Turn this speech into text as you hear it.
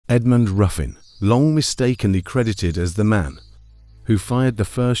Edmund Ruffin, long mistakenly credited as the man who fired the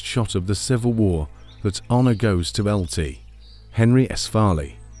first shot of the Civil War, that honor goes to Lt. Henry S.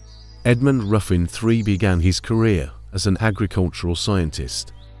 Farley. Edmund Ruffin III began his career as an agricultural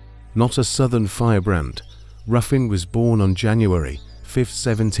scientist. Not a Southern firebrand, Ruffin was born on January 5,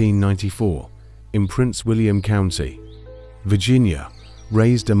 1794, in Prince William County, Virginia,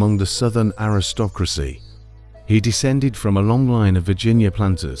 raised among the Southern aristocracy. He descended from a long line of Virginia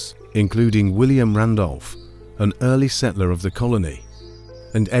planters, including William Randolph, an early settler of the colony,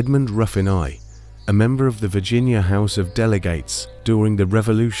 and Edmund Ruffin I, a member of the Virginia House of Delegates during the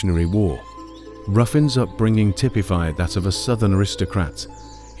Revolutionary War. Ruffin's upbringing typified that of a Southern aristocrat.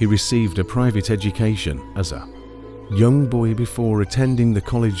 He received a private education as a young boy before attending the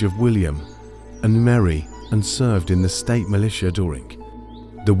College of William and Mary, and served in the state militia during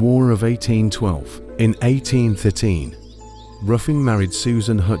the War of 1812. In 1813, Ruffin married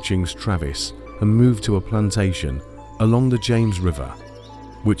Susan Hutchings Travis and moved to a plantation along the James River,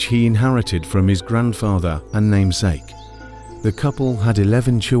 which he inherited from his grandfather and namesake. The couple had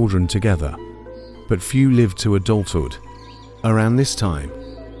 11 children together, but few lived to adulthood. Around this time,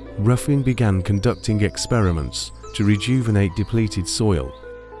 Ruffin began conducting experiments to rejuvenate depleted soil.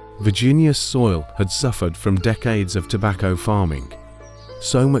 Virginia's soil had suffered from decades of tobacco farming,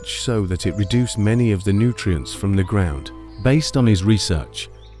 so much so that it reduced many of the nutrients from the ground. Based on his research,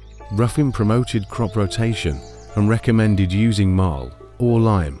 Ruffin promoted crop rotation and recommended using marl or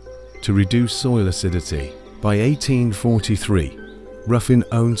lime to reduce soil acidity. By 1843, Ruffin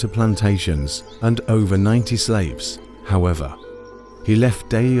owned 2 plantations and over 90 slaves. However, he left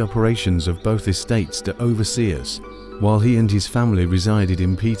daily operations of both estates to overseers, while he and his family resided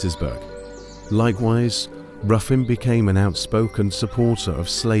in Petersburg. Likewise, Ruffin became an outspoken supporter of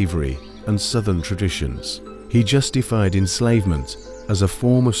slavery and Southern traditions. He justified enslavement as a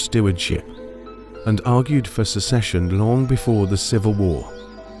form of stewardship and argued for secession long before the Civil War.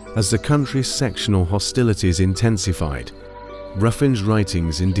 As the country's sectional hostilities intensified, Ruffin's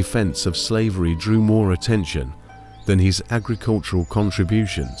writings in defense of slavery drew more attention than his agricultural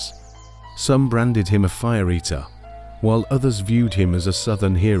contributions. Some branded him a fire-eater, while others viewed him as a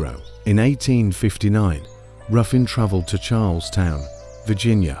Southern hero. In 1859, Ruffin traveled to Charlestown,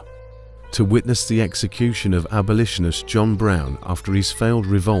 Virginia, to witness the execution of abolitionist John Brown after his failed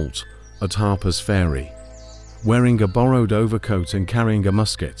revolt at Harper's Ferry. Wearing a borrowed overcoat and carrying a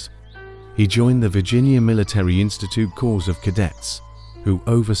musket, he joined the Virginia Military Institute Corps of Cadets, who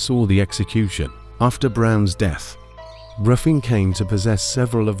oversaw the execution. After Brown's death, Ruffin came to possess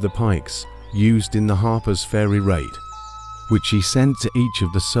several of the pikes used in the Harper's Ferry raid, which he sent to each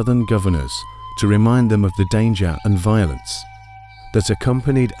of the Southern governors to remind them of the danger and violence that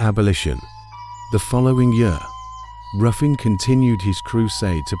accompanied abolition. The following year, Ruffin continued his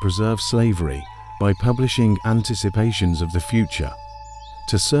crusade to preserve slavery by publishing Anticipations of the Future,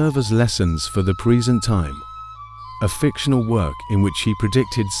 to serve as lessons for the present time, a fictional work in which he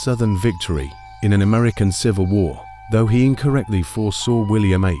predicted Southern victory in an American Civil War, though he incorrectly foresaw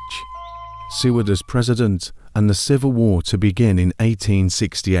William H. Seward as president and the Civil War to begin in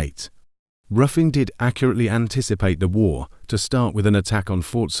 1868. Ruffin did accurately anticipate the war to start with an attack on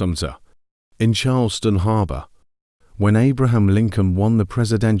Fort Sumter in Charleston Harbor. When Abraham Lincoln won the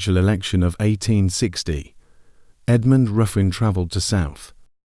presidential election of 1860, Edmund Ruffin traveled to South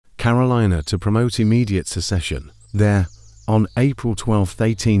Carolina to promote immediate secession. There, on April 12,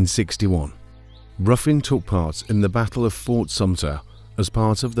 1861, Ruffin took part in the Battle of Fort Sumter as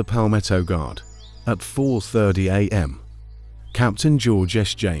part of the Palmetto Guard. At 4:30 a.m., Captain George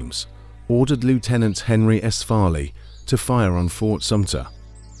S. James ordered Lieutenant Henry S. Farley to fire on Fort Sumter.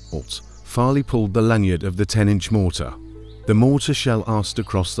 Farley pulled the lanyard of the 10-inch mortar. The mortar shell arsed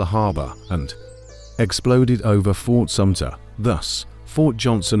across the harbor and exploded over Fort Sumter. Thus, Fort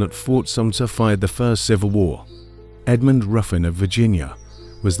Johnson at Fort Sumter fired the first Civil War. Edmund Ruffin of Virginia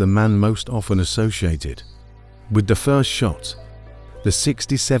was the man most often associated with the first shot. The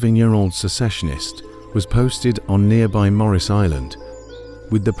 67-year-old secessionist was posted on nearby Morris Island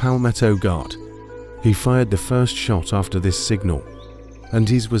with the Palmetto Guard. He fired the first shot after this signal, and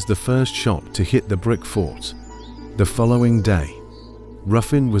his was the first shot to hit the brick fort. The following day,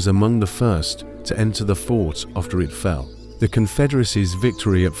 Ruffin was among the first to enter the fort after it fell. The Confederacy's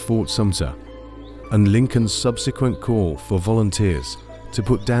victory at Fort Sumter and Lincoln's subsequent call for volunteers to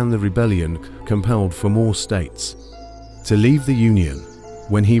put down the rebellion compelled for more states to leave the Union.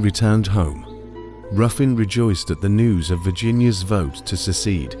 When he returned home, Ruffin rejoiced at the news of Virginia's vote to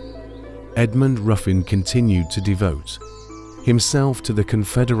secede. Edmund Ruffin continued to devote himself to the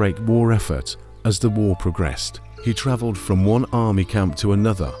Confederate war effort as the war progressed. He traveled from one army camp to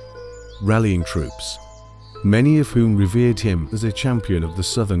another, rallying troops, many of whom revered him as a champion of the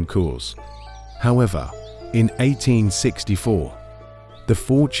Southern cause. However, in 1864, the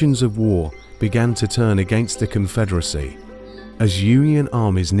fortunes of war began to turn against the Confederacy. As Union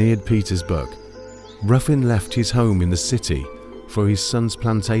armies neared Petersburg, Ruffin left his home in the city for his son's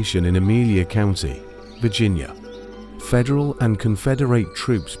plantation in Amelia County, Virginia. Federal and Confederate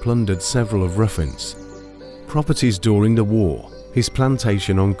troops plundered several of Ruffin's properties during the war. His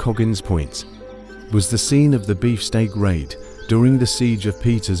plantation on Coggins Point was the scene of the Beefsteak Raid during the siege of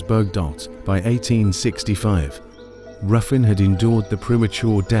Petersburg. By 1865, Ruffin had endured the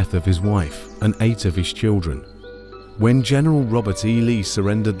premature death of his wife and 8 of his children. When General Robert E. Lee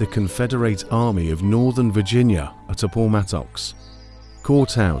surrendered the Confederate Army of Northern Virginia at Appomattox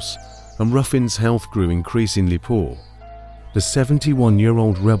Courthouse, and Ruffin's health grew increasingly poor, the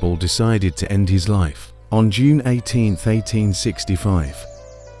 71-year-old rebel decided to end his life. On June 18, 1865,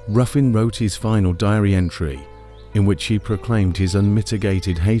 Ruffin wrote his final diary entry, in which he proclaimed his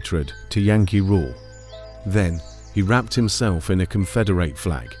unmitigated hatred to Yankee rule. Then, he wrapped himself in a Confederate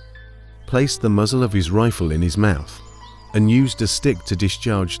flag, placed the muzzle of his rifle in his mouth, and used a stick to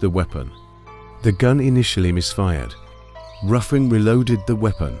discharge the weapon. The gun initially misfired. Ruffin reloaded the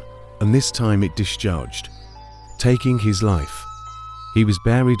weapon, and this time it discharged, taking his life. He was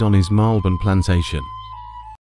buried on his Marlborough plantation.